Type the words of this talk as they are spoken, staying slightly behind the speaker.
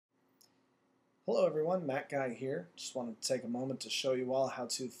Hello everyone, Matt Guy here. Just wanted to take a moment to show you all how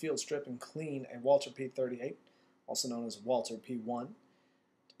to field strip and clean a Walther P38, also known as Walther P1.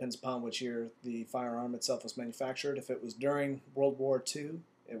 Depends upon which year the firearm itself was manufactured. If it was during World War II,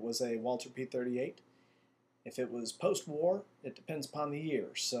 it was a Walther P38. If it was post-war, it depends upon the year.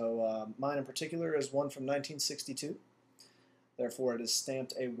 So mine in particular is one from 1962. Therefore it is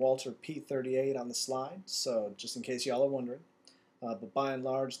stamped a Walther P38 on the slide, so just in case y'all are wondering. But by and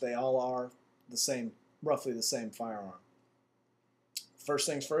large, they all are the same, roughly the same firearm. First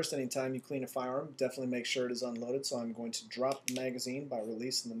things first, anytime you clean a firearm, definitely make sure it is unloaded. So I'm going to drop the magazine by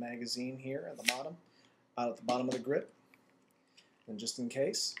releasing the magazine here at the bottom, out at the bottom of the grip. And just in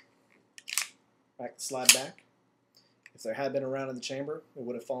case, back the slide back. If there had been a round in the chamber, it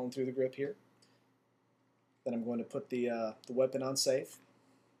would have fallen through the grip here. Then I'm going to put the weapon on safe.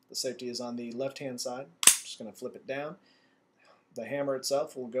 The safety is on the left-hand side. I'm just going to flip it down. The hammer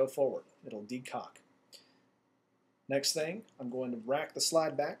itself will go forward. It'll decock. Next thing, I'm going to rack the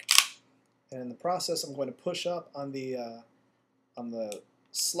slide back, and in the process I'm going to push up on the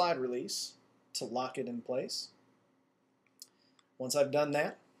slide release to lock it in place. Once I've done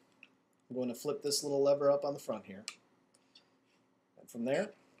that, I'm going to flip this little lever up on the front here. And from there,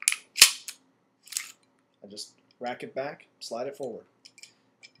 I just rack it back, slide it forward.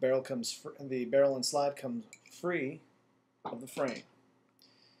 The barrel and slide comes free of the frame.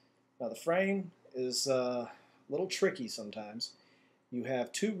 Now the frame is a little tricky sometimes. You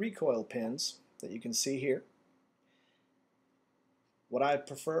have two recoil pins that you can see here. What I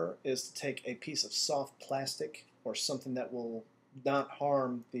prefer is to take a piece of soft plastic or something that will not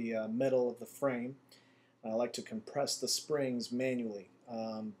harm the metal of the frame. I like to compress the springs manually.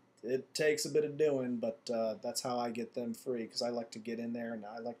 It takes a bit of doing, but that's how I get them free, because I like to get in there and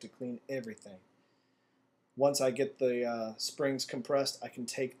I like to clean everything. Once I get the springs compressed, I can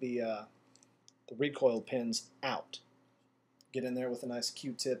take the recoil pins out. Get in there with a nice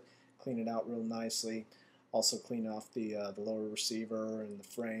Q-tip, clean it out real nicely. Also clean off the lower receiver and the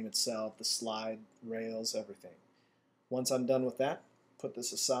frame itself, the slide rails, everything. Once I'm done with that, put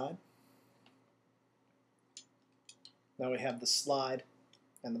this aside. Now we have the slide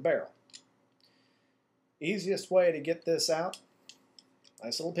and the barrel. Easiest way to get this out,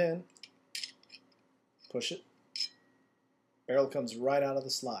 nice little pin. Push it. Barrel comes right out of the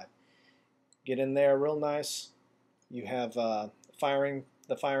slide. Get in there real nice. You have the firing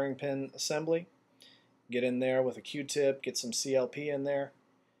pin assembly. Get in there with a Q-tip. Get some CLP in there.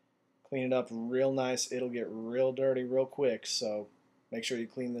 Clean it up real nice. It'll get real dirty real quick, so make sure you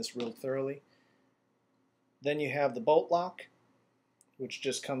clean this real thoroughly. Then you have the bolt lock, which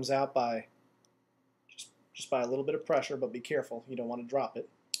just comes out by just by a little bit of pressure, but be careful. You don't want to drop it.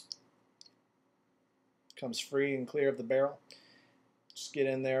 Comes free and clear of the barrel. Just get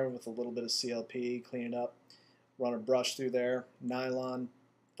in there with a little bit of CLP, clean it up, run a brush through there. Nylon,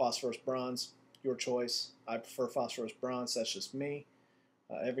 phosphorus bronze, your choice. I prefer phosphorus bronze, that's just me.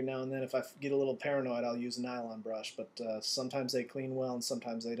 Every now and then, if I get a little paranoid, I'll use a nylon brush, but sometimes they clean well and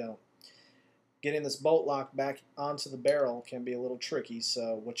sometimes they don't. Getting this bolt lock back onto the barrel can be a little tricky,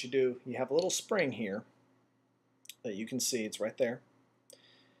 so what you do, you have a little spring here that you can see, it's right there.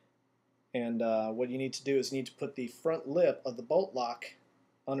 And what you need to do is you need to put the front lip of the bolt lock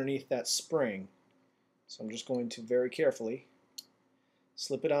underneath that spring. So I'm just going to very carefully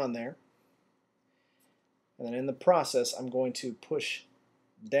slip it on there. And then in the process, I'm going to push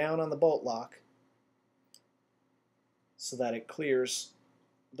down on the bolt lock so that it clears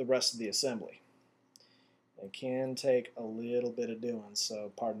the rest of the assembly. It can take a little bit of doing,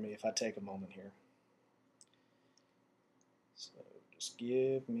 so pardon me if I take a moment here. So just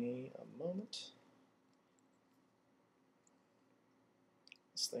give me a moment.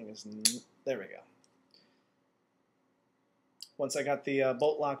 This thing is, there we go. Once I got the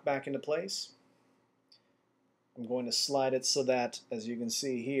bolt lock back into place, I'm going to slide it so that, as you can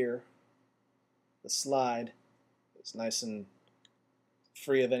see here, the slide is nice and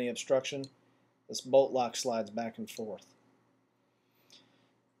free of any obstruction. This bolt lock slides back and forth.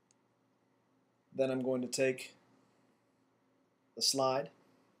 Then I'm going to take the slide.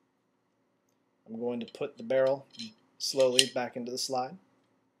 I'm going to put the barrel slowly back into the slide.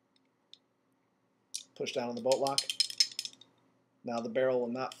 Push down on the bolt lock. Now the barrel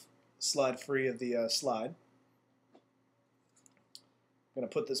will not slide free of the slide. I'm going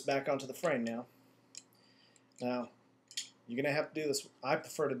to put this back onto the frame now. Now, you're going to have to do this. I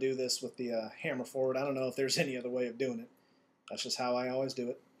prefer to do this with the hammer forward. I don't know if there's any other way of doing it. That's just how I always do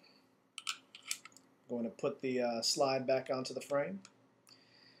it. I'm going to put the slide back onto the frame.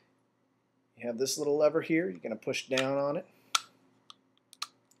 You have this little lever here. You're going to push down on it.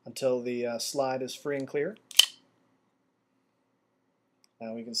 until the slide is free and clear.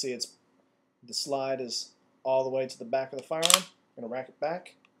 Now we can see the slide is all the way to the back of the firearm. I'm going to rack it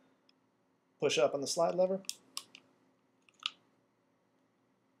back, push up on the slide lever.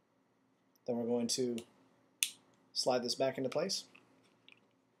 Then we're going to slide this back into place.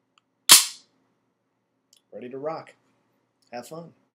 Ready to rock. Have fun.